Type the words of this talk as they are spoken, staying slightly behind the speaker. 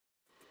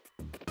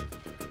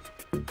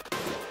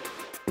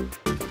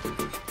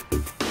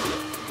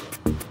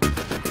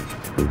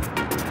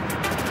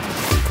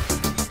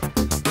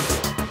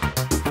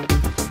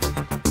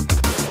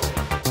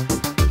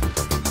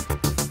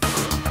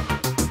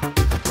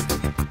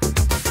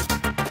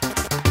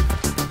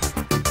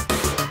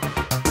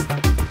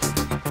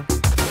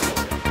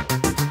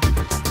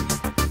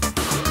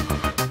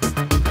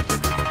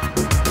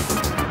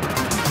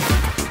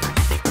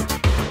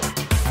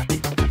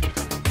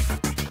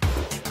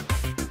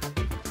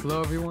Hello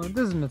everyone,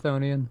 this is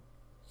Mythonian.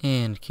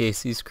 And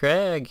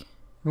kcscrag.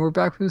 And we're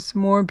back with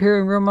some more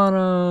Imperium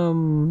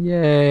Romanum.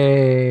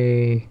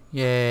 Yay! So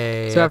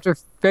Yay. after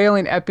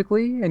failing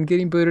epically and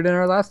getting booted in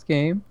our last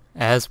game,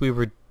 As we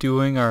were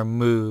doing our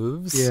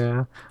moves.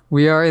 yeah,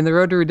 we are in the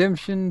road to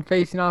redemption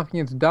facing off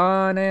against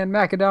Don and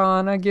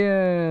Makedon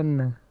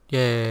again.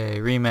 Yay,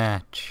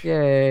 rematch.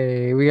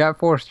 Yay! We got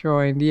force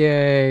joined.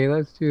 Yay!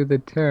 Let's do the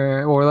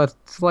turn, or let's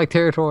select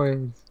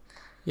territories.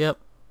 Yep.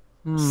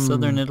 Hmm.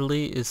 Southern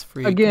Italy is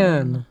free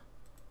again. Again,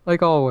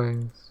 like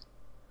always.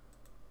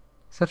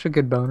 Such a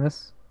good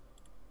bonus.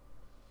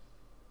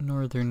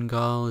 Northern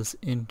Gaul is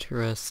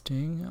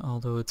interesting,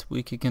 although it's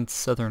weak against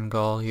Southern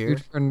Gaul here.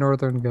 Good for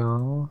Northern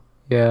Gaul.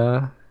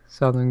 Yeah,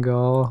 Southern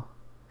Gaul.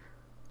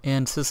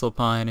 And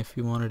Cisalpine if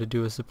you wanted to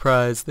do a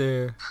surprise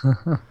there.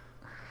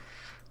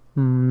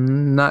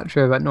 Not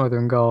sure about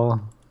Northern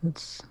Gaul.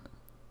 That's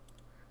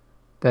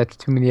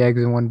too many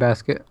eggs in one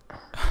basket.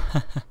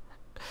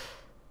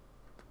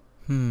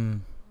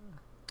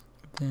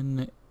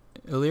 Then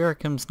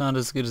Illyricum's not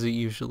as good as it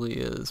usually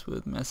is,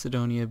 with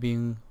Macedonia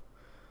being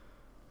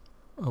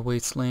a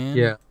wasteland.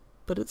 Yeah.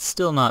 But it's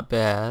still not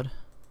bad.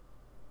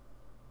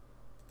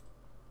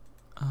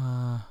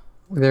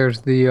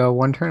 There's the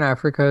one turn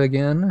Africa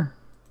again.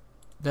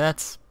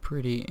 That's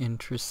pretty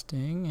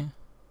interesting.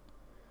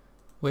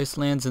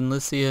 Wastelands in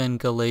Lycia and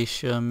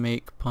Galatia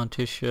make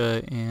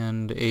Pontitia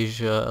and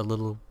Asia a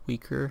little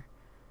weaker.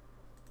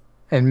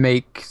 And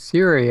make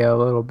Syria a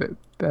little bit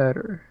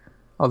better.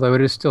 Although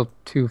it is still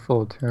 2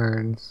 full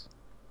turns.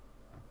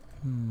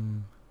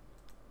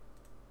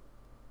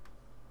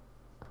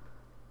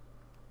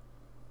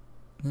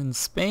 Then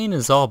Spain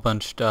is all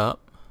bunched up.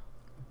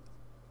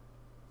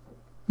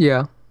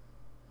 Yeah.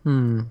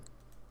 Not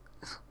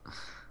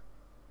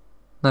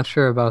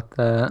sure about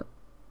that.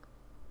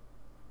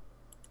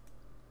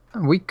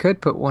 We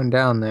could put one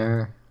down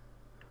there.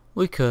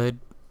 We could.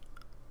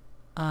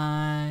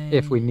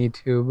 If we need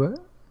to, but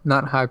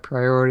not high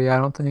priority, I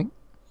don't think.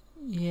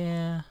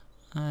 Yeah,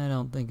 I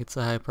don't think it's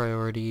a high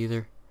priority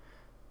either.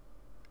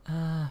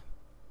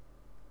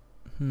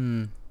 Not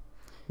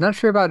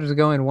sure about just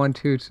going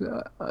 1-2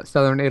 to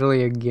Southern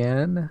Italy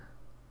again.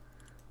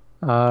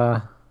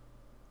 I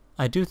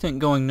do think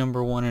going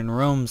number 1 in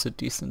Rome's a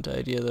decent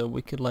idea, though.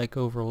 We could, like,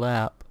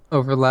 overlap.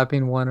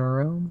 Overlapping one in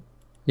Rome.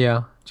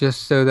 Yeah,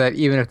 just so that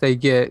even if they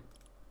get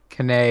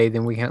Cannae,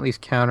 then we can at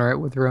least counter it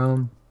with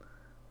Rome.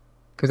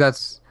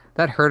 Because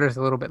that hurt us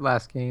a little bit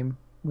last game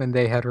when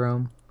they had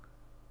Rome.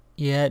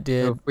 Yeah, it So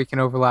did. if we can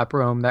overlap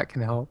Rome, that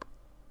can help.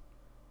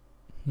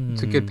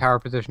 It's a good power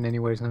position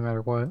anyways, no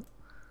matter what.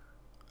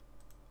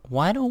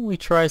 Why don't we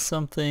try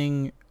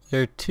something?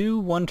 There are 2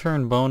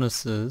 one-turn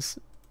bonuses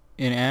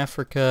in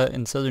Africa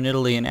and Southern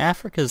Italy, and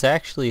Africa is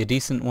actually a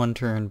decent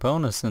one-turn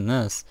bonus in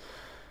this.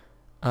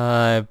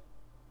 We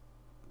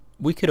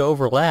could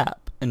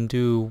overlap and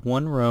do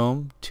 1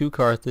 Rome, 2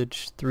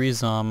 Carthage, 3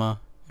 Zama,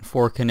 and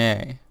 4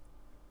 Cannae.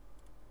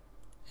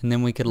 And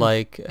then we could,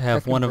 like,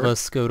 have one of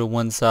us go to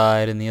one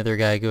side and the other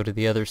guy go to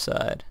the other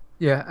side.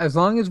 Yeah, as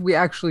long as we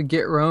actually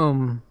get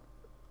Rome,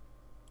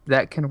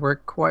 that can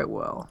work quite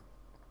well.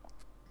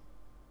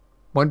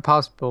 One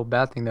possible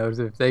bad thing, though, is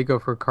if they go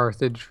for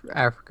Carthage,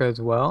 Africa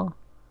as well,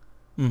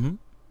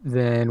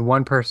 then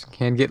one person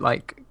can get,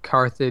 like,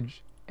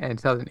 Carthage and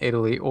Southern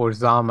Italy, or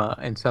Zama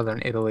and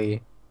Southern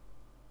Italy.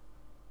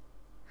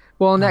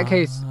 Well, in that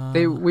case,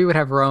 we would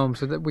have Rome,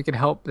 so that we could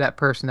help that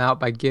person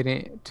out by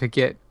getting to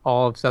get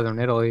all of Southern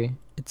Italy.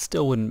 It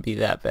still wouldn't be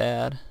that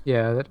bad.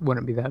 Yeah, that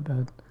wouldn't be that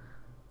bad.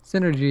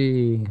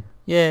 Synergy.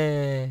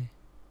 Yay.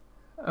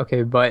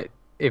 Okay, but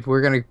if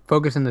we're gonna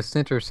focus in the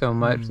center so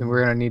much, then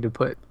we're gonna need to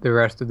put the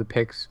rest of the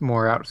picks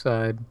more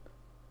outside.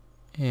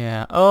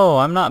 Yeah. Oh,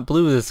 I'm not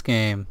blue this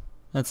game.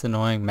 That's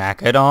annoying.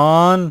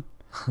 Makedon!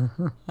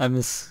 I'm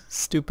this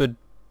stupid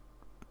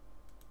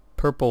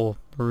purple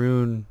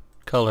maroon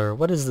color.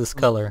 What is this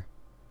color?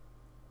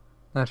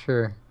 Not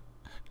sure.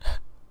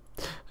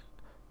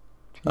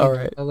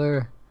 Alright.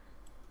 Color.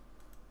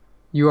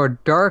 You are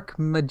dark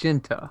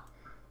magenta.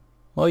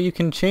 Well, you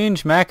can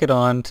change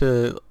Makedon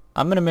to...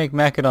 I'm gonna make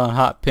Makedon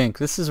hot pink.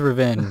 This is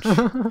revenge.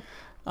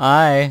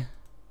 I,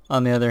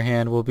 on the other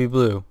hand, will be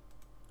blue.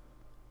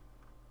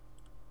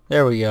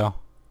 There we go.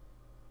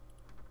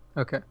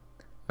 Okay.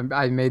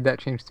 I made that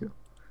change too.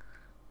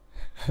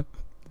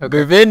 Okay.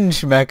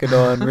 Revenge,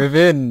 Makedon.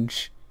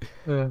 Revenge.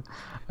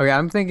 Okay,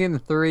 I'm thinking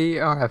 3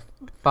 or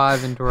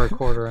 5 into a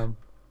quarter.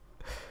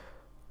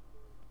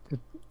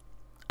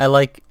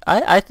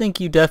 I think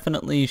you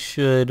definitely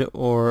should,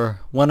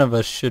 or one of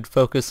us should,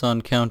 focus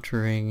on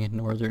countering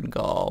Northern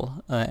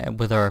Gaul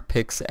with our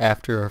picks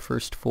after our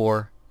first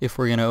 4, if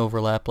we're going to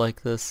overlap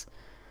like this.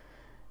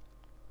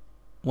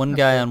 One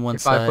guy on one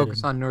side, I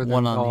focus on Northern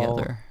one on Gaul,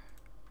 the other.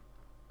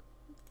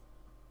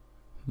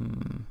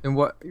 And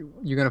what,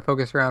 you're going to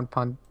focus around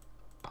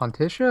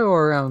Pontitia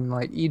or around,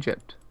 like,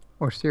 Egypt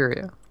or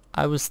Syria?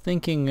 I was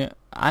thinking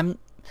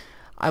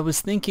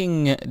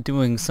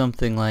doing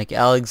something like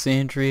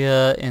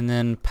Alexandria and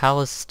then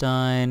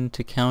Palestine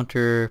to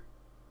counter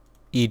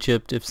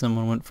Egypt if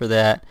someone went for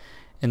that,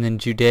 and then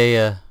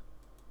Judea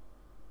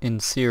in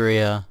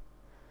Syria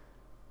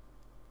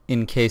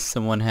in case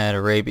someone had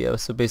Arabia.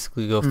 So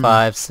basically go Hmm.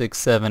 5, 6,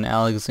 7,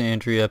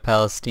 Alexandria,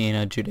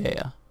 Palestina,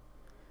 Judea.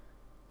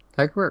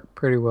 That could work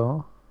pretty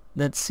well.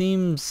 That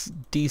seems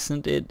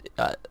decent. I'm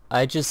not.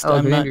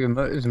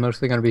 Alexandria is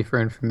mostly going to be for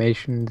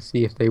information to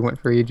see if they went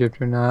for Egypt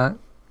or not.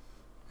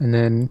 And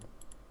then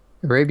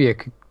Arabia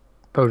could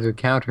pose a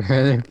counter.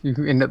 And if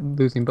you end up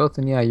losing both,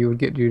 then yeah, you would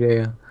get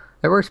Judea.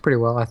 That works pretty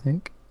well, I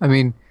think. I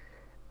mean,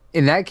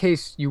 in that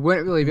case, you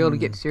wouldn't really be able to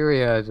get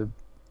Syria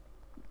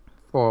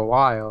for a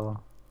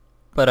while.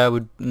 But I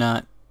would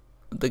not.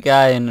 The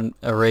guy in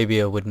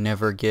Arabia would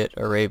never get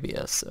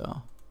Arabia,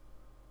 so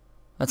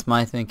that's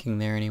my thinking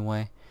there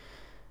anyway.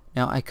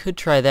 Now I could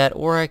try that,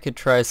 or I could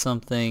try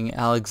something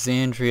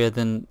Alexandria,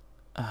 then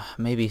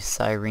maybe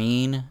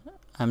Cyrene.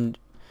 I'm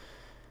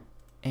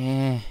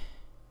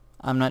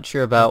I'm not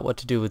sure about what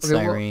to do with Okay,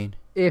 well, Cyrene.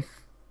 if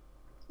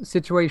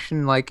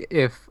situation like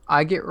if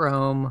I get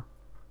Rome,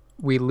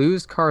 we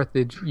lose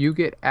Carthage, you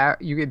get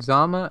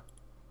Zama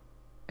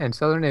and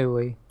southern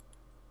Italy,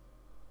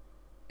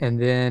 and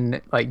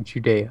then like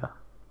Judea.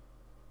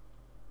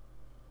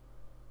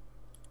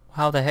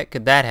 How the heck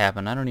could that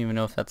happen? I don't even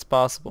know if that's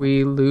possible.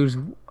 We lose.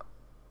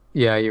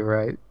 Yeah, you're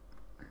right.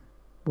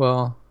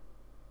 Well,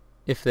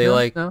 If they no,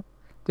 like, no.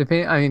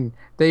 Depend. I mean,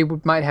 they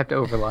might have to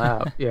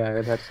overlap.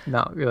 Yeah, that's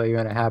not really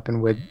going to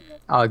happen with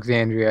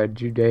Alexandria,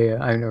 Judea,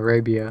 I mean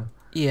Arabia.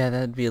 yeah,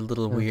 that'd be a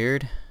little Yeah.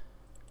 weird.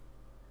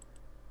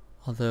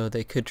 Although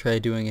they could try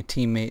doing a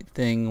teammate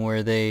thing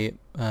where they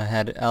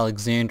had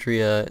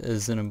Alexandria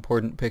as an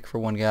important pick for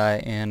one guy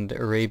and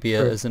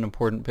Arabia True. as an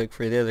important pick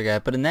for the other guy.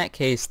 But in that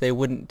case, they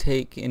wouldn't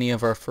take any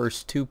of our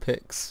first two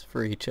picks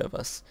for each of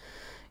us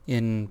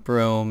in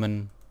Rome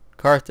and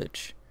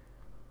Carthage.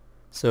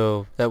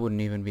 So that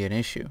wouldn't even be an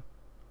issue.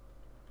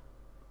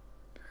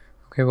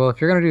 Okay, well,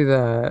 if you're gonna do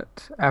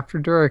that, after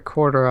Dura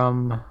Quarter,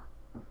 Hmm.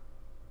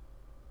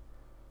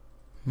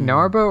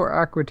 Narbo or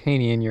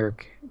Aquitania in your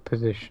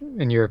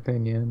position, in your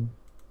opinion?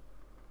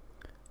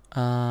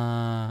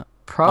 Uh,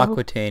 Probably,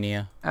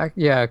 Aquitania.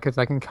 yeah, because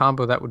I can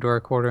combo that with Dura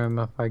Quarter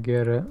if I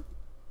get it.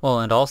 Well,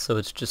 and also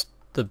it's just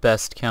the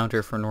best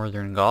counter for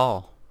Northern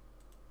Gaul.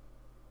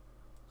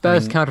 I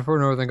Best mean, counter for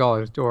Northern Gaul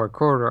is Dura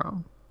Quarter.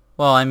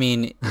 well, I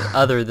mean,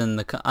 other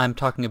than I'm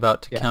talking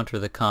about to Yeah. counter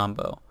the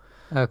combo.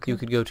 You Okay.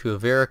 could go to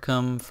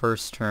Avaricum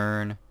first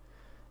turn,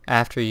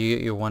 after you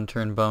get your one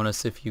turn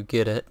bonus if you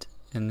get it,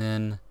 and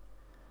then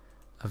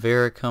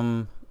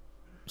Avaricum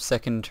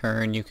second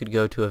turn you could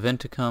go to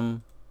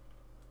Aventicum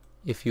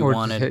if you Or just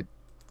wanted. hit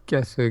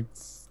guess a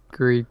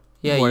Greek,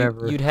 Yeah,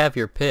 whatever. you'd have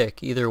your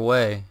pick either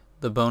way.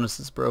 The bonus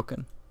is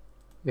broken.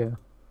 Yeah.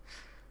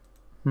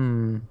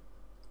 Hmm.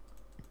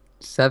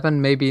 Seven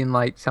maybe in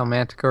like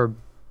Salmantica or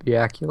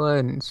Biacula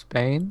in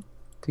Spain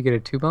to get a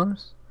two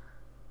bonus.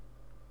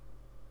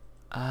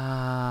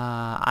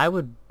 I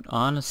would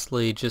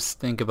honestly just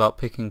think about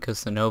picking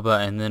Casanova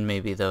and then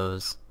maybe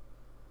those.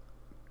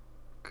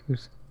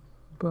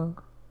 Kusuba.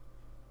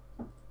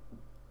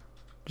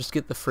 Just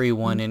get the free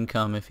one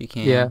income if you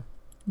Yeah.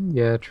 can.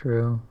 Yeah,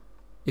 true.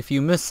 If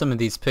you miss some of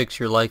these picks,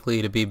 you're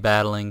likely to be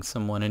battling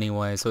someone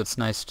anyway, so it's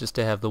nice just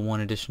to have the one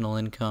additional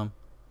income.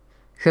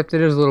 Except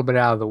it is a little bit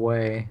out of the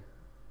way.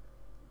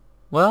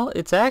 Well,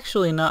 it's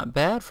actually not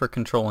bad for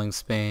controlling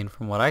Spain,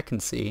 from what I can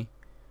see.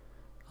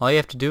 All you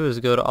have to do is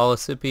go to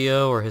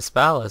Alesipio or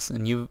Hispalis,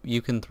 and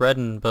you can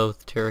threaten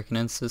both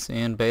Tarraconensis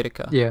and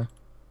Baetica. Yeah.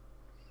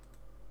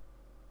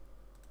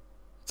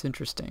 It's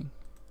interesting.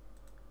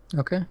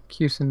 Okay.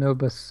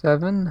 Kusanova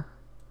 7.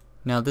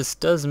 Now, this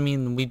does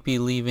mean we'd be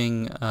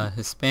leaving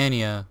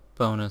Hispania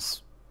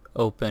bonus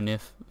open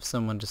if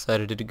someone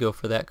decided to go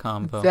for that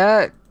combo.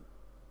 That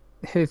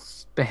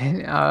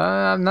Hispan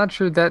I'm not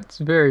sure that's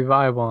very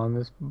viable on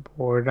this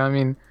board. I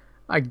mean,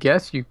 I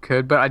guess you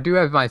could, but I do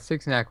have my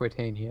 6 in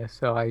Aquitania,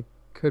 so I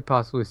could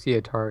possibly see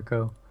a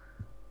Tarraco.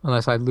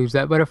 Unless I lose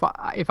that. But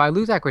if I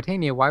lose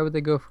Aquitania, why would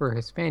they go for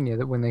Hispania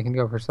that when they can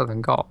go for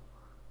Southern Gaul?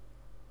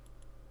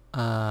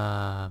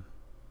 Uh,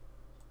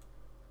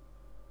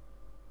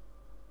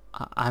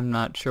 I'm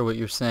not sure what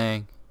you're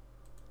saying.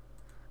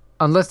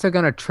 Unless they're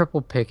gonna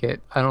triple pick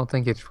it, I don't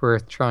think it's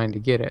worth trying to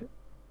get it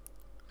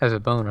as a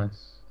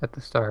bonus at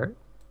the start.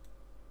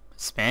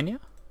 Hispania?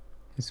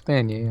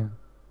 Hispania, yeah.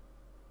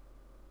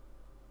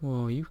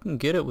 Well, you can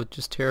get it with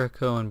just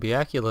Terrico and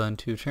Biacula in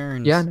 2 Yeah, I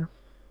turns. know.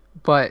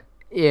 But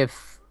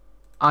if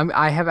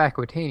I have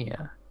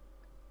Aquitania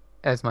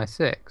as my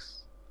 6.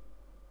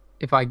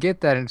 If I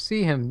get that and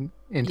see him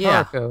in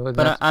Yeah, Tarraco, then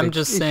but that's a I'm big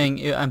just issue.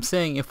 saying. I'm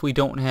saying if we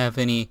don't have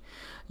any,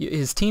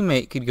 his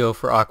teammate could go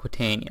for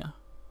Aquitania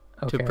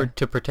Okay.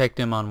 to protect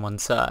him on one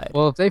side.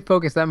 Well, if they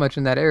focus that much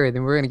in that area,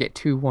 then we're gonna get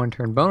 2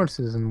 1-turn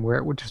bonuses and where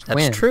it would just That's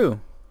win. true.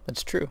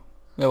 That's true.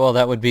 Yeah, well,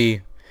 that would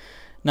be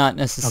not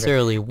Okay.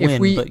 necessarily If win,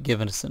 we but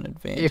give us an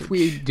if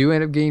we advantage. do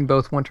end up getting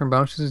both 1-turn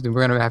bonuses, then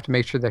we're gonna have to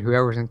make sure that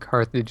whoever's in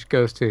Carthage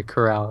goes to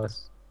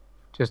Corrales,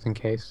 just in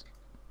case.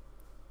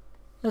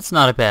 That's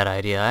not a bad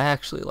idea. I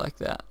actually like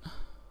that.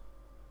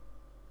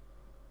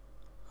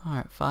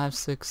 Alright, 5,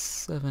 6,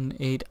 7,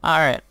 8.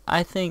 Alright,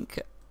 I think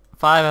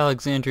 5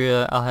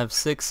 Alexandria, I'll have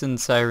 6 in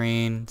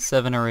Cyrene,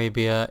 7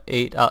 Arabia,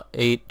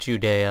 8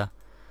 Judea,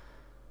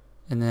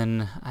 and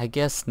then I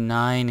guess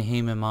 9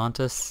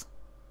 Haemontis,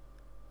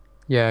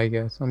 Yeah, I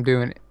guess. I'm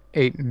doing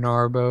 8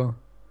 Narbo.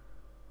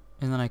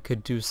 and then I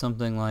could do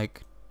something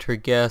like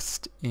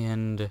Tergest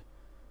and...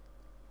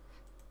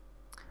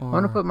 I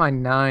want to or put my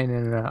 9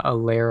 in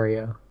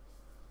Alaria.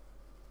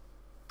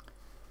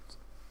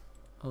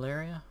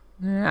 Alaria?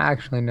 Yeah,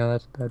 actually, no,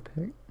 that's a bad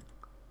pick.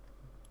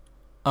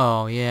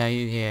 Oh, yeah,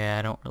 yeah,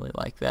 I don't really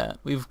like that.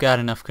 We've got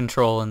enough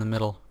control in the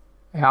middle.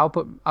 Yeah,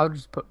 I'll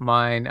just put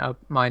mine up,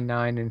 my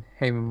 9 in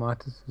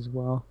Haemontis as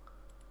well.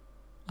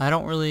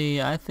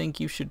 I think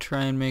you should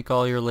try and make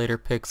all your later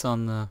picks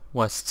on the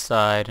west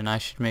side, and I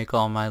should make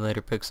all my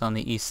later picks on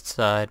the east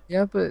side.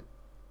 Yeah, but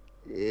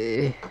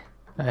eh,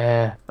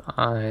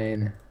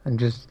 fine.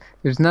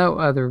 There's no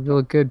other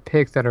real good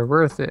picks that are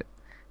worth it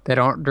that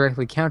aren't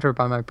directly countered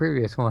by my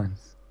previous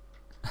ones.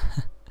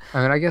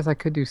 I mean, I guess I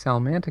could do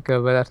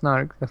Salamantica, but that's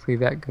not exactly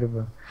that good of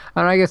a.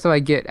 I mean, I guess if I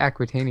get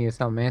Aquitania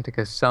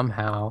Salamantica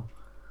somehow,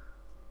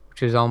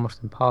 which is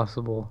almost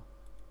impossible.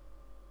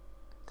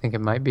 I think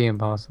it might be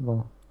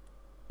impossible.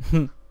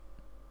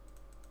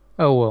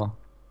 Oh well,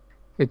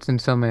 it's in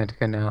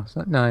Salamantica now. It's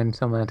not 9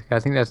 Salamantica. I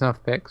think that's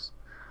enough picks.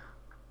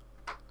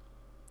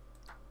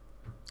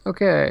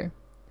 Okay,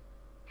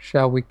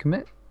 shall we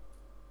commit?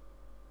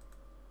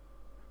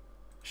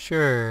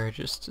 Sure,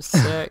 just a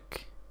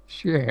sec.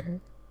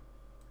 Sure.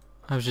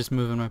 I was just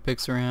moving my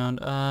picks around.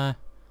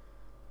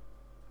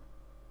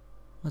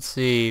 Let's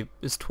see.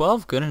 Is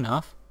 12 good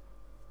enough?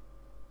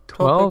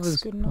 12 picks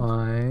is good enough?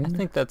 fine. I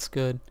think that's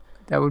good.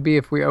 That would be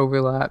if we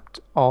overlapped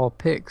all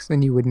picks,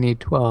 then you would need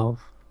 12.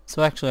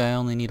 So actually I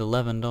only need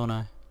 11, don't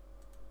I?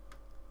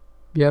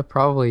 Yeah,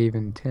 probably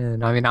even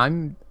 10. I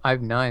mean, I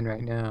have 9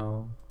 right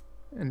now,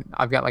 and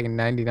I've got like a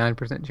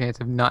 99% chance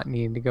of not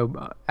needing to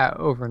go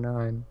over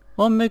 9.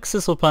 Well, make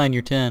Cisalpine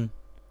your 10.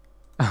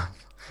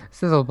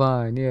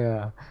 Cisalpine,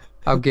 yeah.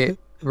 I'll get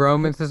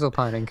Rome and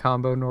Cisalpine in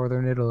combo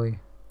Northern Italy.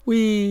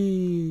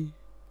 Whee!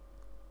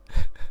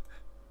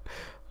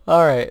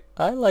 Alright,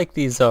 I like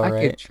these I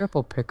alright. could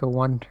triple pick a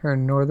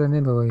 1-turn Northern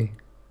Italy.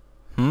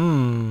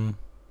 Hmm.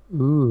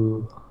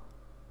 Ooh.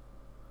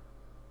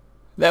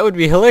 That would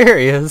be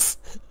hilarious.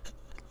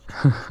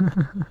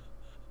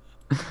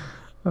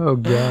 Oh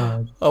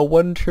god. A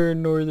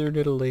 1-turn Northern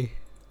Italy.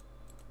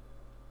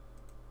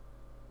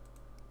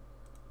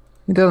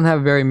 It doesn't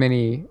have very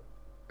many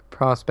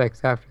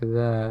prospects after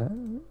that.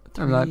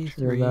 I'm not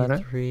sure about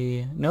it.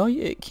 3. No,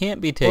 it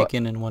can't be Well,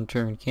 taken in 1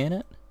 turn, can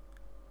it?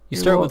 You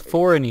start well, with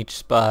 4 in each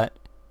spot.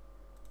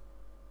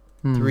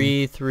 hmm,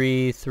 3,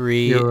 3,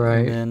 3, you're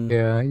right. and then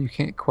Yeah, you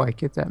can't quite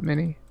get that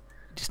many.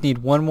 just need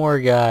one more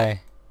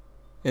guy,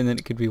 and then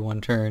it could be 1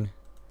 turn.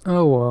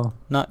 Oh well.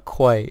 Not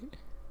quite.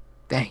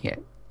 Dang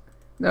it.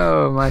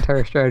 No, my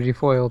entire strategy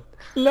foiled.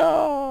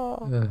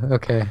 No!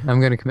 Okay, I'm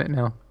gonna commit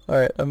now.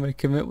 Alright, I'm going to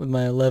commit with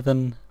my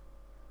 11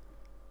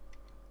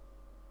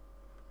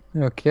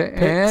 Okay,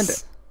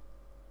 picks.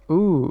 and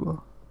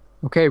ooh.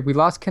 Okay, we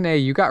lost Cannae.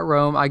 You got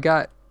Rome. I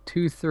got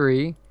 2,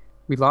 3.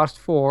 We lost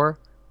 4.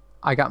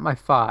 I got my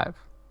 5.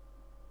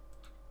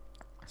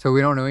 So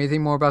we don't know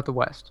anything more about the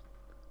West.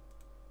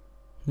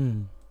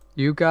 Hmm.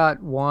 You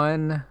got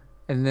 1,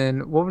 and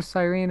then what was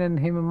Cyrene and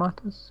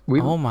Haemontis?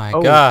 Oh my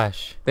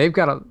gosh. They've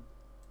got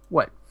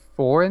what,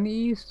 4 in the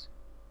East?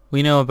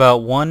 We know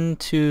about 1,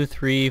 2,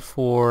 3,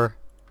 4.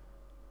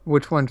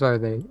 Which ones are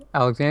they?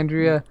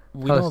 Alexandria,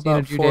 We know Palestina,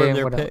 about 4 Judea, of and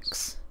their what else?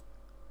 picks.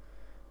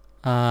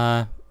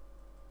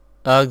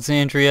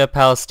 Alexandria,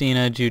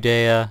 Palestina,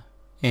 Judea,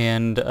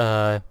 and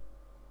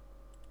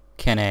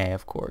Cannae,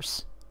 of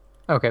course.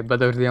 Okay, but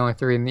those are the only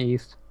 3 in the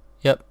East?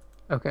 Yep.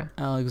 Okay.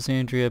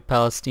 Alexandria,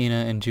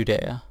 Palestina, and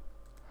Judea.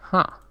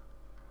 Huh.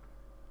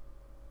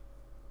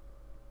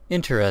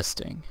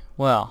 Interesting.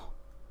 Well,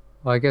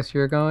 Well, I guess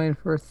you're going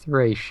for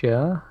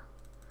Thracia.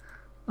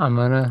 I'm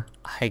gonna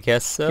I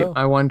guess so. get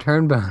my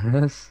 1-turn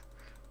bonus.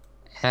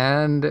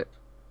 And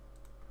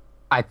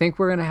I think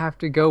we're gonna have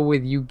to go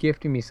with you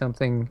gifting me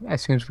something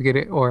as soon as we get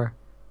it. Or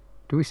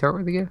do we start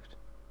with the gift?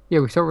 Yeah,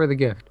 we start with the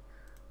gift.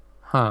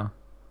 Huh.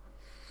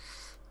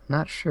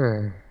 Not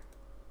sure.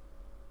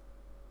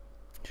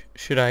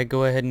 Should I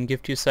go ahead and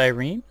gift you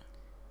Cyrene?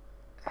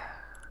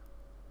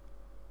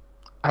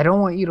 I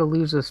don't want you to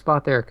lose a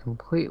spot there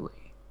completely.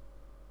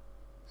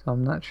 So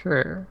I'm not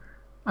sure.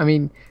 I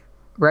mean,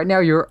 right now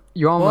you're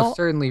almost Well,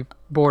 certainly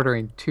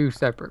bordering 2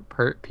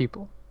 separate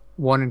people.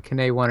 1 in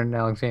Cannae, 1 in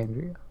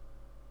Alexandria.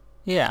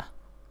 yeah.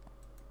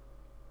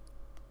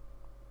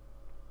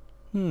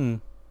 Hmm.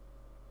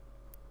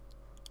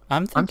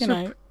 I'm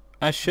thinking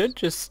I should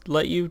just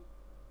let you...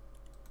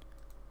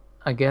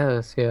 I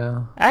guess,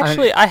 yeah.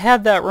 Actually, I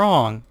had that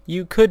wrong.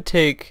 You could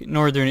take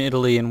Northern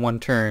Italy in 1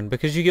 turn,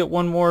 because you get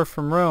 1 more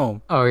from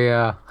Rome. Oh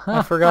yeah.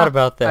 I forgot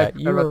about I that. forgot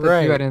You were about that too.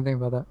 I right. didn't think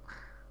about that.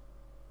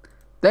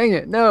 Dang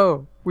it!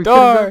 No, we could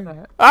have done Darn!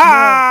 that.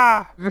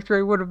 Ah! No,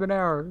 victory would have been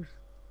ours.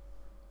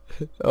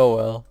 Oh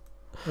well.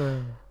 Uh,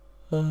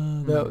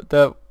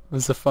 That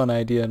was a fun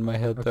idea in my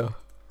head, Okay. though.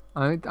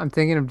 I'm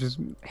thinking of just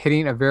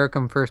hitting a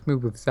Vericum first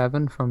move with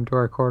 7 from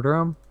Dora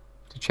Corderum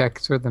to check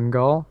Southern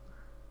Gaul,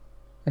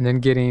 and then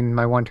getting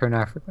my 1 turn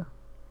Africa.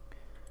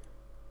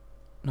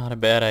 Not a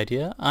bad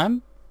idea.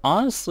 I'm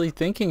honestly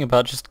thinking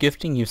about just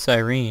gifting you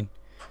Cyrene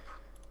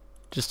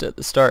just at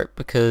the start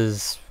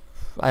because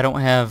I don't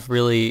have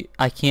really.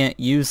 I can't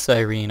use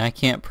Cyrene. I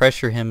can't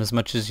pressure him as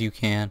much as you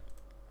can.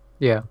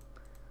 Yeah,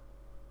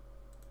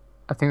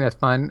 I think that's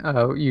fine.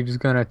 You just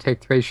gonna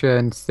take Thracia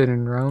and sit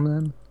in Rome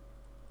then?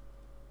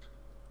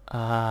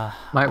 Might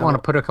I want to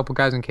will. put a couple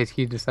guys in case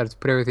he decides to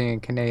put everything in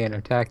Cannae and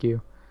attack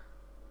you.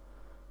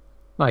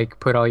 Like,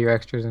 put all your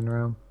extras in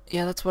Rome.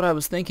 Yeah, that's what I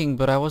was thinking,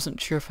 but I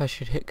wasn't sure if I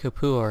should hit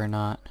Kapua or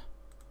not.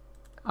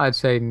 I'd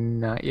say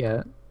not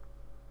yet.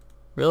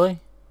 Really?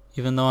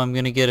 Even though I'm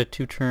gonna get a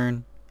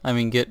two-turn. I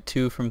mean, get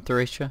two from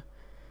Thracia.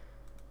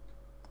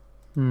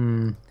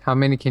 How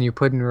many can you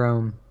put in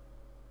Rome?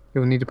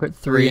 You'll need to put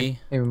 3 Three.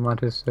 in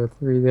Montes, so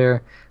 3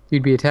 there.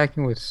 You'd be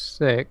attacking with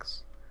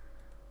 6.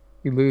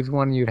 You lose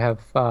 1, you'd have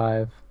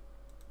 5.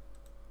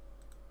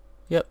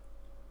 Yep.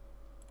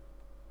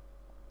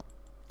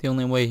 The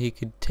only way he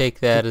could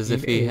take that Which is you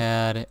if need he 8.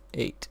 had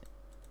 8.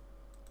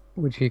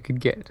 Which he could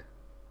get.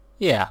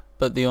 Yeah,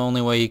 but the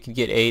only way he could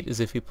get 8 is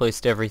if he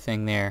placed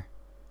everything there.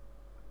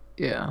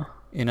 Yeah.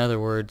 In other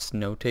words,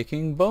 no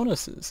taking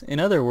bonuses.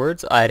 In other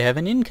words, I'd have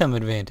an income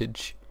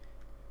advantage.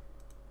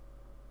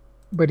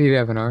 But he'd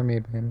have an army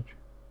advantage.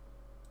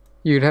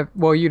 You'd have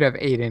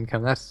 8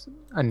 income. That's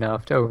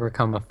enough to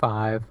overcome a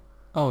 5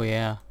 Oh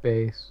yeah.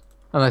 base.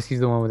 Unless he's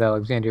the one with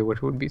Alexandria,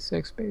 which would be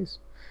 6 base.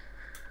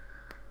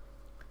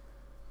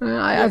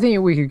 I Yep.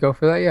 think we could go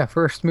for that. Yeah,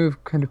 first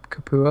move kind of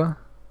Kapua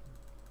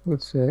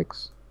with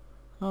 6.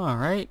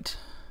 Alright.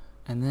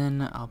 And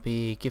then I'll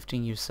be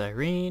gifting you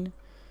Cyrene.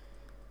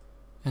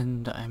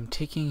 And I'm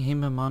taking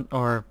Himamon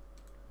or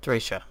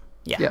Thracia.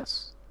 Yeah.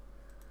 Yes.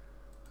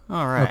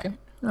 Alright. Okay.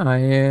 I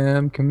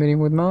am committing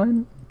with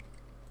mine.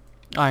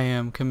 I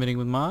am committing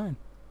with mine.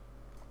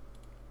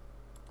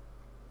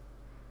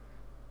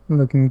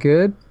 Looking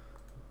good.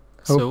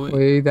 So,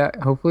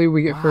 Hopefully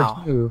we get first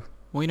wow. move.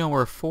 We know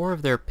where 4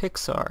 of their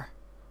picks are.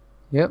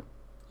 Yep.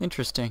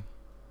 Interesting.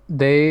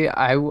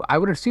 I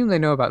would assume they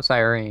know about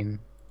Cyrene,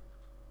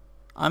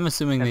 I'm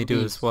assuming they at do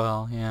as least.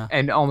 well, yeah.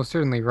 And almost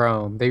certainly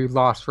Rome. They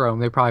lost Rome.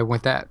 They probably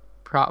went that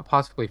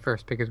possibly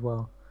first pick as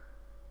well.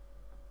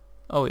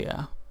 Oh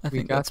yeah. I We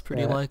think got that's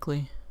pretty that.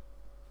 likely.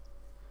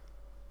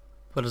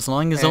 But as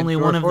long as And only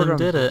Dora one of them Corderum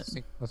did has a it.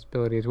 single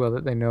possibility as well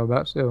that they know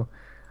about, so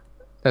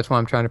that's why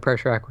I'm trying to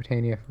pressure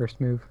Aquitania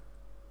first move.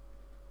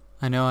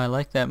 I know, I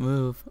like that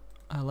move.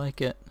 I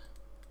like it.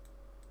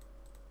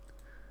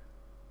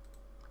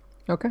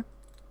 Okay.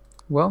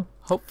 Well,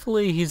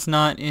 Hopefully he's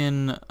not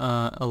in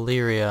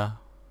Illyria.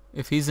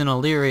 If he's in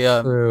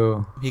Illyria,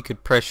 true. he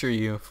could pressure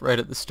you right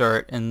at the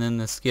start, and then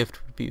this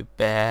gift would be a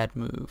bad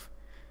move.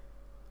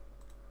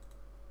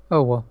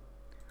 Oh well.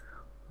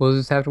 We'll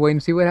just have to wait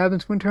and see what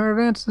happens when turn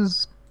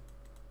advances.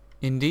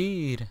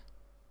 Indeed.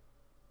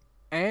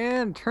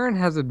 And turn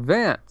has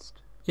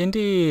advanced.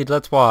 Indeed,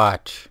 let's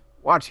watch.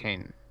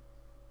 Watching.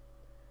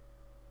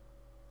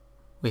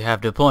 We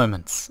have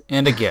deployments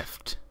and a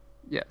gift.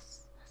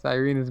 Yes.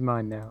 Cyrene is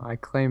mine now. I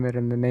claim it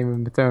in the name of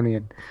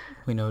Mythonian.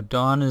 We know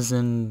Dawn is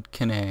in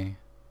Cannae.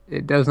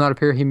 It does not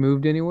appear he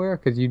moved anywhere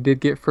because you did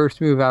get first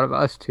move out of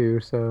us two,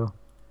 so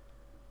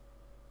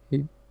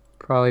he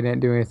probably didn't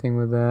do anything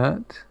with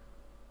that.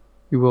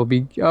 You will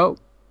be. Oh,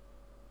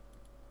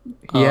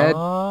 he had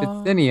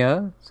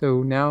Bithynia,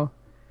 so now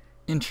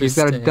he's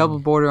got a double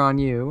Interesting. border on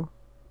you.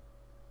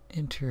 So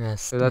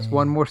that's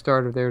one Interesting. more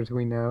start of theirs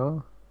we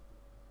know.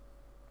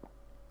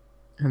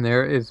 And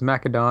there is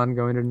Makedon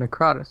going to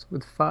Necrotis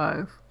with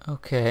 5.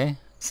 Okay,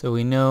 so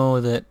we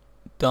know that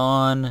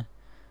Dawn...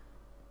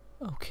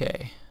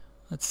 Okay,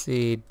 let's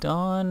see,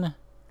 Dawn...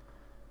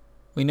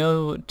 We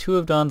know 2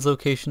 of Dawn's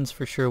locations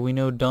for sure. We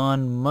know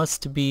Dawn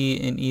must be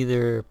in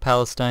either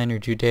Palestine or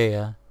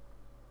Judea.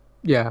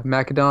 Yeah,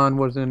 Makedon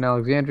was in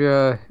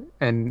Alexandria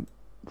and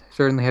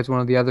certainly has one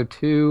of the other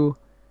 2.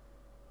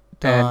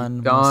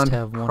 And Dawn must Dawn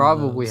have one of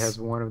probably those. has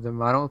one of them.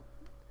 I don't.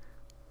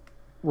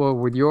 Well,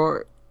 with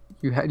you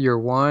had your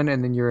 1,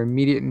 and then your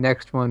immediate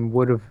next one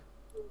would have.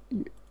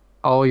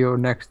 All your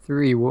next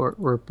 3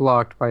 were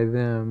blocked by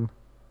them.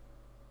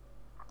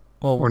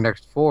 Or Well,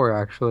 next 4,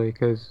 actually,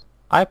 because.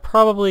 I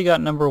probably got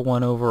number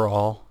 1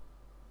 overall.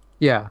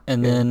 Yeah,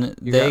 And yeah, then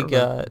you they got it right.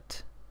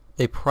 got...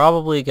 They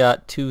probably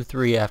got 2,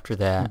 3 after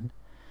that. Mhm.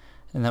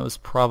 And that was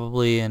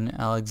probably in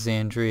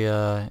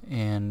Alexandria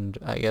and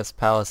I guess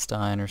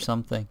Palestine or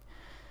something.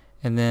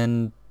 And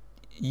then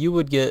you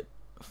would get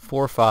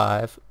 4,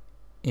 5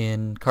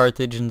 in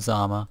Carthage and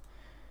Zama.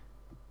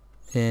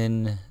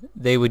 Then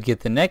they would get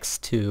the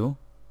next 2,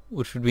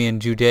 which would be in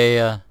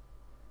Judea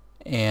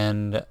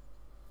and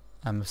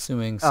I'm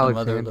assuming some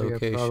other Alexandria,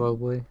 location.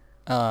 probably.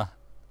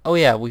 Oh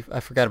yeah, I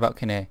forgot about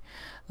Cannae.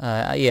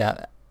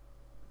 Yeah,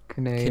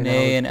 Cannae and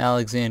Cannae and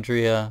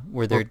Alexandria. Alexandria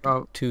were Or their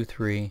 2,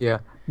 3. Yeah,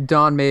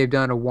 Don may have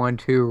done a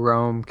 1-2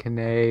 Rome,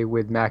 Cannae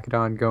with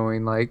Makedon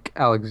going like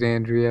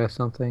Alexandria or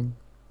something.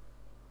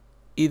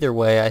 Either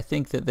way, I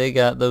think that they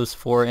got those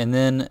four, and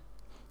then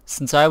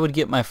since I would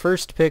get my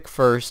first pick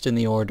first in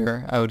the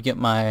order, I would get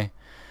my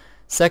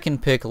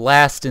second pick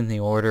last in the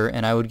order,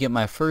 and I would get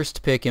my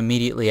first pick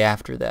immediately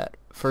after that,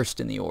 first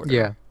in the order.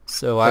 Yeah.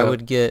 So I So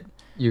would get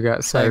you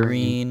got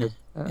Cyrene. Cyrene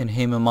and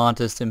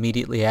Haemomontus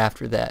immediately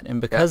after that.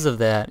 And Yeah. because of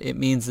that, it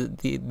means that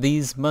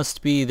these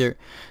must be either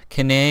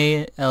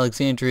Cannae,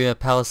 Alexandria,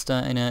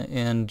 Palestine,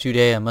 and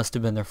Judea must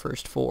have been their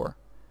first four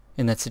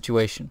in that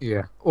situation.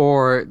 Yeah.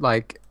 Or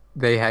like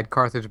they had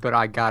Carthage, but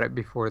I got it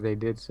before they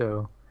did,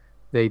 so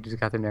they just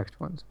got the next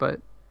ones. But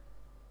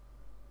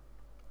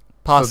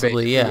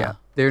Possibly, basically, yeah. yeah.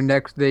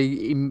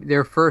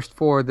 Their first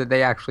four that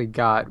they actually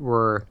got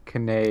were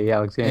Cannae,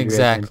 Alexandria, and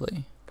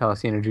Exactly.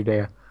 Palestine and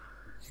Judea.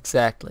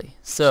 Exactly.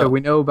 So So, we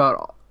know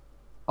about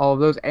all of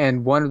those,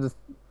 and one of the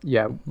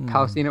yeah, hmm,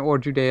 Palestine or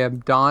Judea.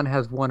 Don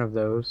has one of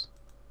those.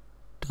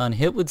 Don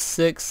hit with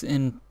 6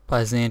 in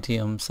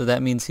Byzantium, so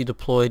that means he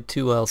deployed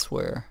 2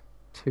 elsewhere.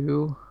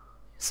 Two.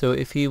 So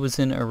if he was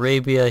in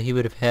Arabia, he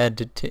would have had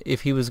to,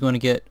 if he was going to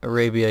get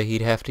Arabia,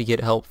 he'd have to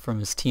get help from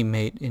his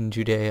teammate in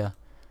Judea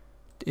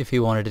if he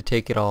wanted to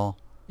take it all.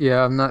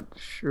 Yeah, I'm not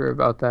sure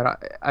about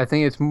that. I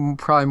think it's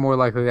probably more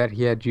likely that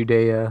he had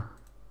Judea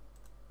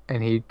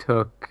and he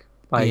took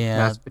like Yeah,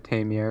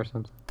 Mesopotamia or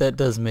something. that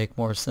does make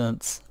more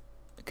sense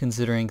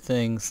considering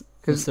things.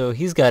 Because So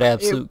he's got it,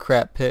 absolute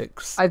crap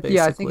picks,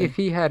 yeah, I think basically. if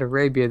he had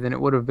Arabia, then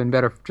it would have been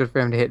better just for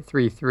him to hit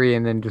 3-3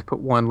 and then just put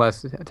one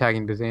less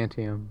attacking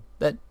Byzantium.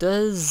 That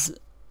does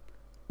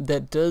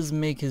that does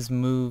make his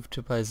move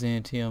to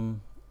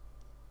Byzantium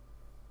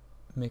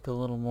make a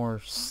little more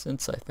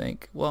sense, I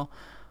think. Well,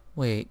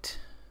 wait.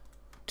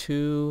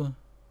 2.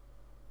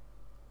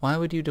 Why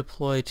would you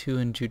deploy 2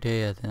 in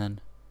Judea then?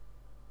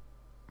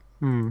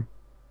 Hmm.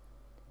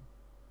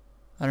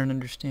 I don't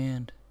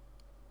understand.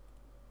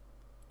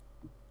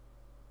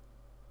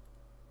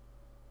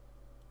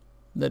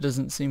 That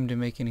doesn't seem to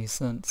make any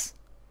sense.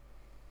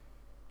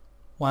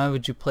 Why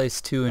would you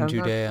place 2 in I'm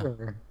not Judea?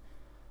 sure.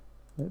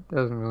 It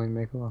doesn't really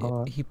make a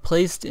lot. He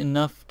placed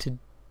enough to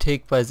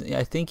take Byzantium.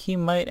 I think he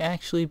might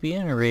actually be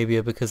in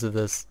Arabia because of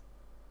this.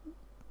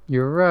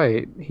 You're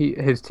right.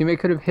 His teammate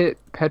could have hit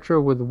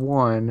Petra with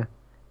one,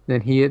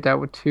 then he hit that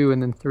with two,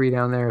 and then three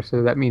down there.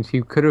 So that means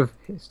he could have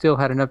still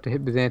had enough to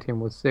hit Byzantium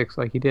with six,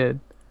 like he did.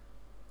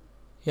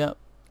 Yep.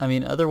 I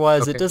mean,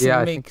 otherwise it Okay, yeah, doesn't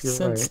I make think you're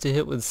sense right. to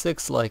hit with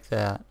 6 like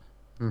that.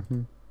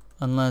 Hmm.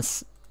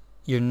 Unless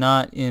you're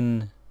not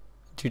in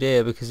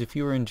Judea, because if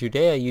you were in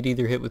Judea, you'd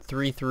either hit with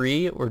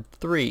 3-3 or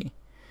 3.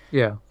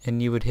 Yeah.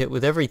 And you would hit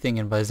with everything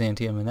in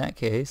Byzantium in that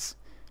case.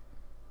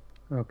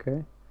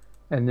 Okay.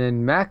 And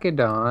then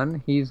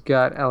Macedon, he's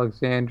got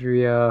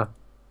Alexandria,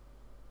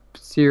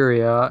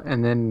 Syria,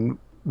 and then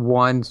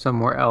one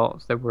somewhere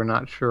else that we're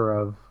not sure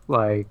of,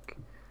 like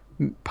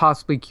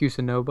possibly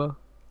Cusanova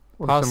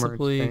or somewhere in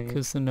Possibly Spain.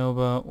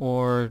 Casanova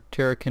or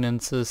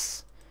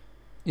Tarraconensis.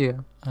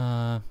 Yeah.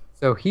 Uh,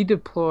 So he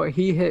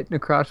hit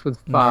Necrosh with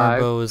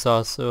five. Narbo is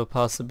also a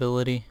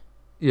possibility.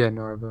 Yeah,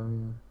 Norbo,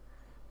 yeah.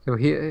 So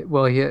he hit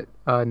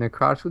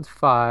Necrosh with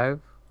five.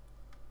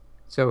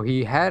 So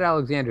he had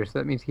Alexander, so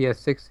that means he has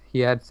six. He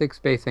had six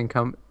base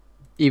income,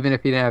 even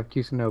if he didn't have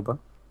Kusanova.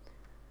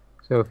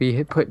 So if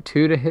he put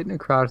two to hit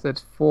Necrosh,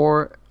 that's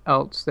four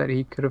else that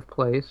he could have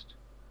placed.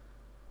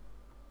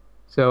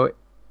 So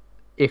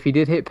if he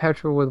did hit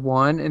Petra with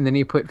one, and then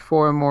he put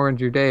four more in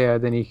Judea,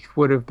 then he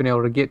would have been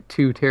able to get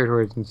two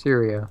territories in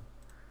Syria.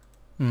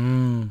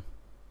 Mmm.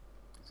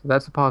 So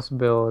that's a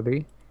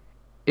possibility.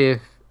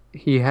 If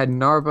he had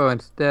Narbo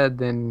instead,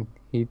 then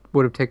he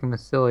would have taken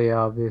Massilia,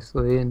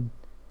 obviously, and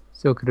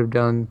still could have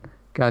gotten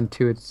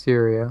two at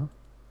Syria.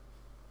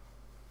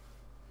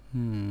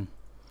 Hmm.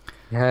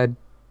 He had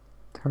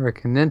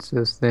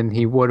Tarraconensis, then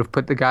he would have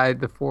put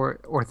the four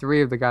or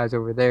three of the guys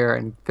over there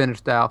and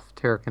finished off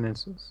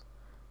Tarraconensis.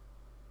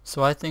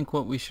 So I think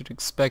what we should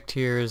expect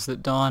here is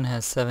that Don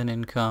has 7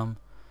 income.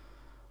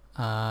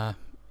 Uh,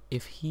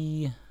 if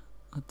he,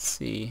 let's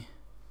see,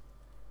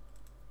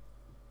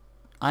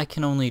 I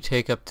can only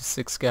take up to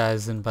 6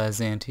 guys in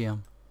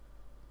Byzantium.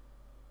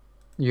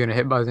 You gonna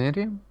hit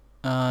Byzantium?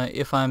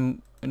 If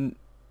I'm,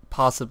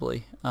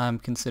 possibly, I'm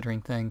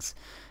considering things.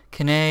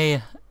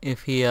 Cannae,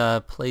 if he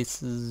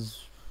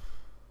places,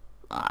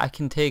 I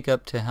can take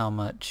up to how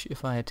much?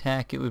 If I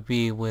attack, it would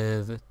be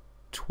with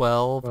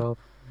 12, Well,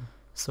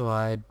 so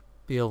I'd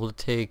be able to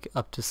take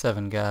up to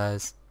 7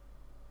 guys.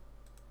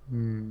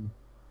 hmm.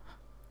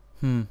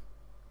 Hmm.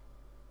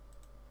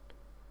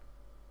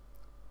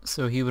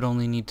 So he would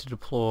only need to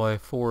deploy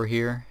 4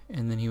 here,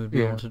 and then he would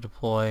be able Yeah. to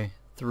deploy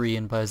 3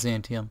 in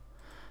Byzantium.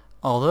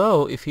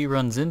 Although, if he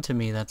runs into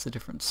me, that's a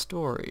different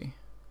story.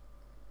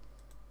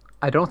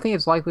 I don't think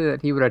it's likely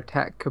that he would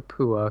attack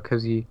Capua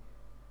because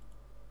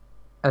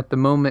at the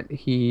moment,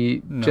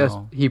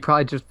 No. he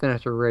probably just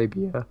finished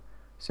Arabia,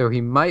 so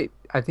he might.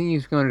 I think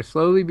he's going to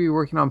slowly be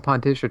working on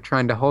Pontitia,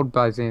 trying to hold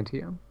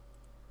Byzantium,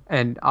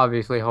 and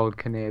obviously hold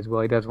Cannae as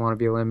well. He doesn't want to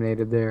be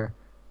eliminated there.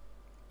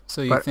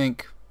 So you But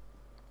think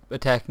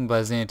attacking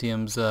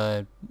Byzantium's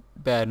a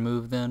bad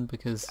move then?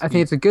 Because I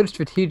think it's a good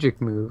strategic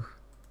move.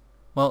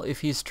 well,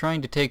 if he's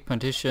trying to take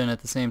Pontitia and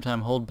at the same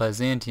time hold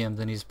Byzantium,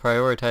 then he's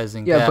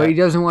prioritizing Yeah, but he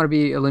that. doesn't want to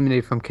be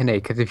eliminated from Cannae,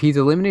 because if he's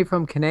eliminated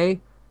from Cannae,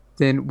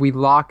 then we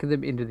lock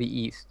them into the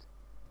east.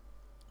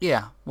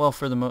 Yeah, well,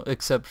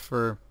 except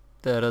for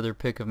that other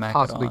pick of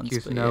Possibly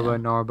Macedons, but yeah. Kusanova,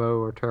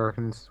 Narbo, or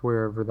Turkins,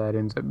 wherever that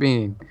ends up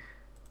being.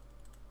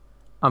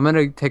 I'm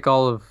gonna take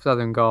all of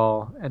Southern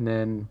Gaul and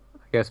then I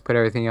guess put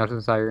everything else in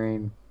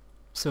Cyrene.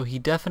 So he I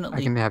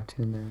definitely can have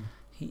 10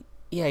 there.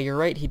 yeah, you're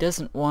right. He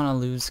doesn't want to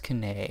lose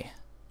Cannae.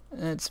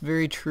 That's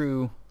very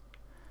true.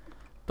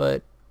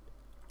 But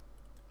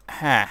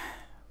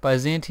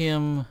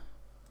Byzantium.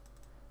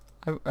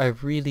 I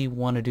really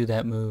want to do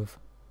that move.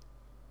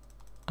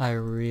 I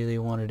really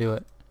want to do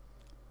it.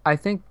 I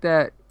think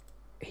that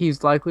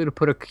he's likely to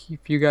put a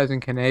few guys in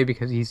Cannae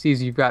because he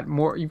sees you've got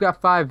more. You've got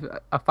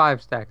a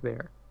five stack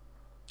there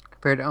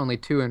compared to only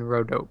two in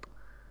Rhodope.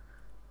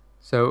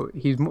 So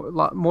he's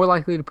more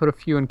likely to put a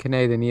few in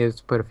Cannae than he is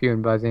to put a few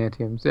in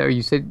Byzantium. So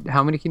you said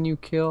how many can you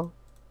kill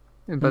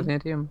in Hmm?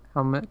 Byzantium?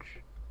 How much?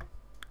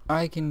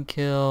 I can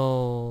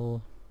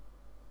kill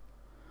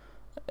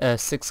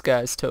 6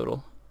 guys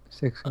total.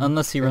 Six.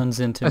 Unless he Okay. runs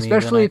into me, then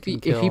Especially I if can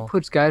if he kill.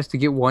 puts guys to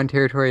get one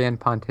territory and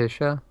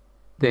Pontitia, Hmm?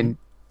 then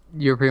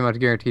you're pretty much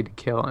guaranteed to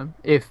kill him.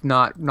 If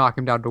not, knock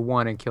him down to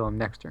one and kill him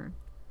next turn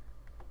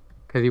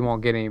because he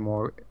won't get any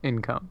more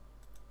income.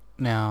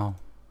 Now,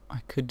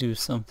 I could do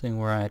something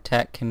where I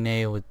attack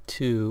Cannae with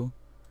 2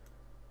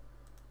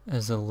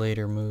 as a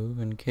later move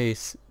in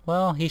case...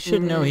 Well, he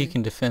should know he Mm,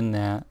 can defend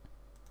that.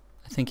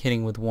 I think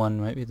hitting with 1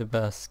 might be the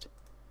best.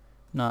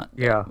 Not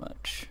yeah, that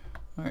much.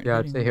 Alright, yeah,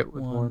 I'd hitting say with hit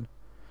with 1. one.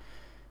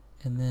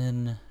 And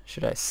then,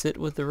 should I sit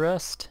with the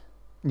rest?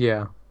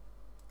 Yeah,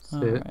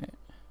 sit. Alright.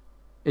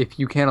 If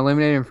you can't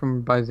eliminate him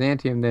from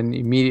Byzantium, then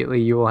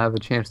immediately you will have a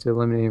chance to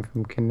eliminate him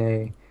from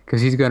Cannae because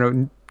he's going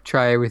to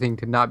try everything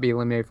to not be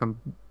eliminated from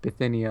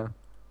Bithynia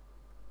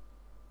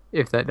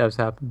if that does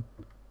happen.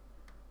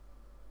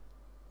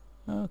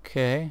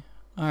 Okay.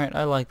 Alright,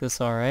 I like this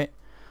alright.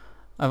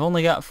 I've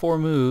only got 4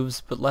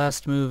 moves, but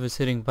last move is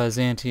hitting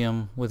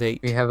Byzantium with We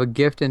 8. have a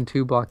gift and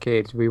two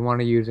blockades. Do we want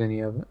to use any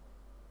of it?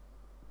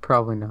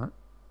 Probably not.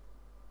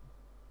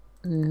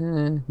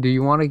 Do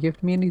you want to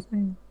gift me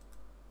anything?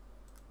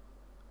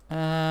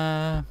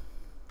 Uh,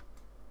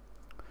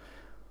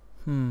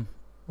 hmm.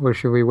 Or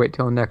should we wait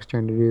till next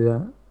turn to do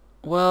that?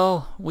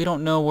 Well, we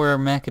don't know where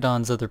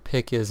Makedon's other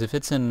pick is. If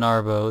it's in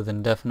Narbo,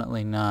 then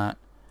definitely not.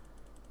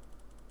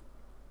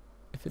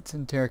 If it's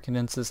in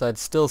Tarraconensis, I'd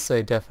still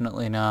say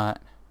definitely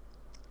not.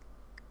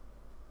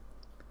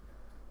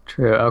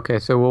 True. Okay,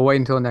 so we'll wait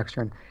until next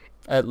turn.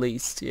 At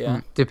least,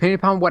 yeah. Depending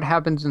upon what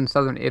happens in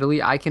southern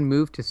Italy, I can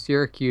move to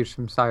Syracuse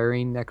from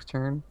Cyrene next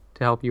turn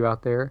to help you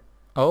out there.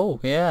 Oh,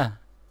 yeah.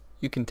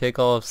 You can take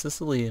all of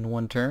Sicily in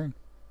 1 turn.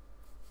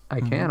 I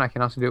Mm-hmm. can. I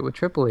can also do it with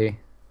Tripoli.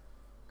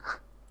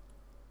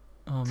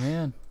 Oh,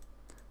 man.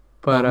 Oh,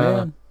 But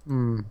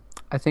man.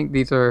 I think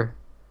these are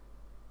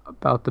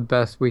about the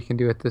best we can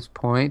do at this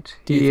point.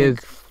 Do you He think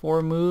is,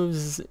 4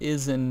 moves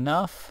is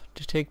enough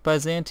to take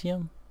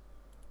Byzantium?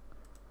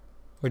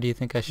 Or do you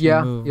think I should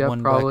yeah, move yeah, 1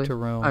 back probably. to I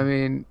Rome?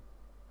 mean,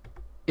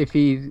 if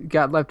he's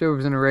got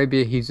leftovers in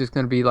Arabia, he's just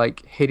going to be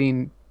like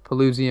hitting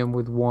Pelusium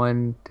with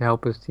one to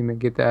help his teammate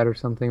get that or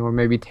something, or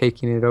maybe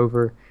taking it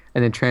over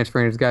and then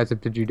transferring his guys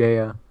up to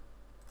Judea.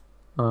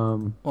 Well,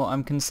 I'm So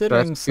that's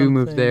considering two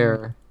moves something...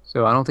 there.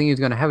 So I don't think he's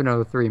going to have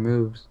another three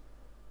moves.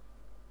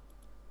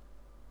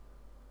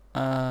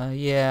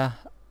 Yeah.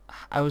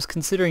 I was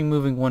considering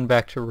moving 1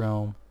 back to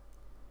Rome.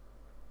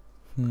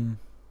 Hmm.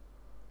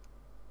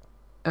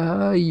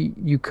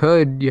 You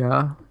could,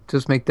 yeah,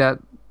 just make that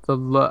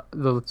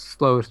the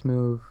slowest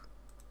move.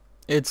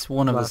 It's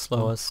one of the Last one.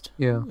 slowest.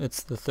 Yeah.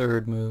 It's the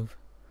 3rd move.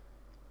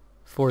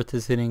 4th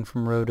is hitting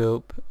from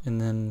Rhodope,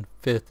 and then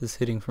 5th is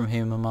hitting from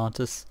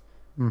Hamamontus.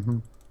 Mm-hmm.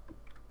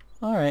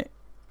 Alright.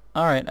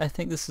 Alright, I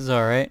think this is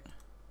alright.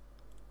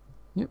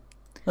 Yep.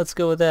 Let's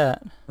go with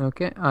that.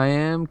 Okay, I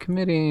am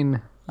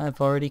committing. I've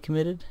already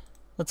committed.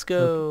 Let's Okay.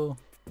 go.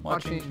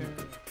 Watching Watching. turn.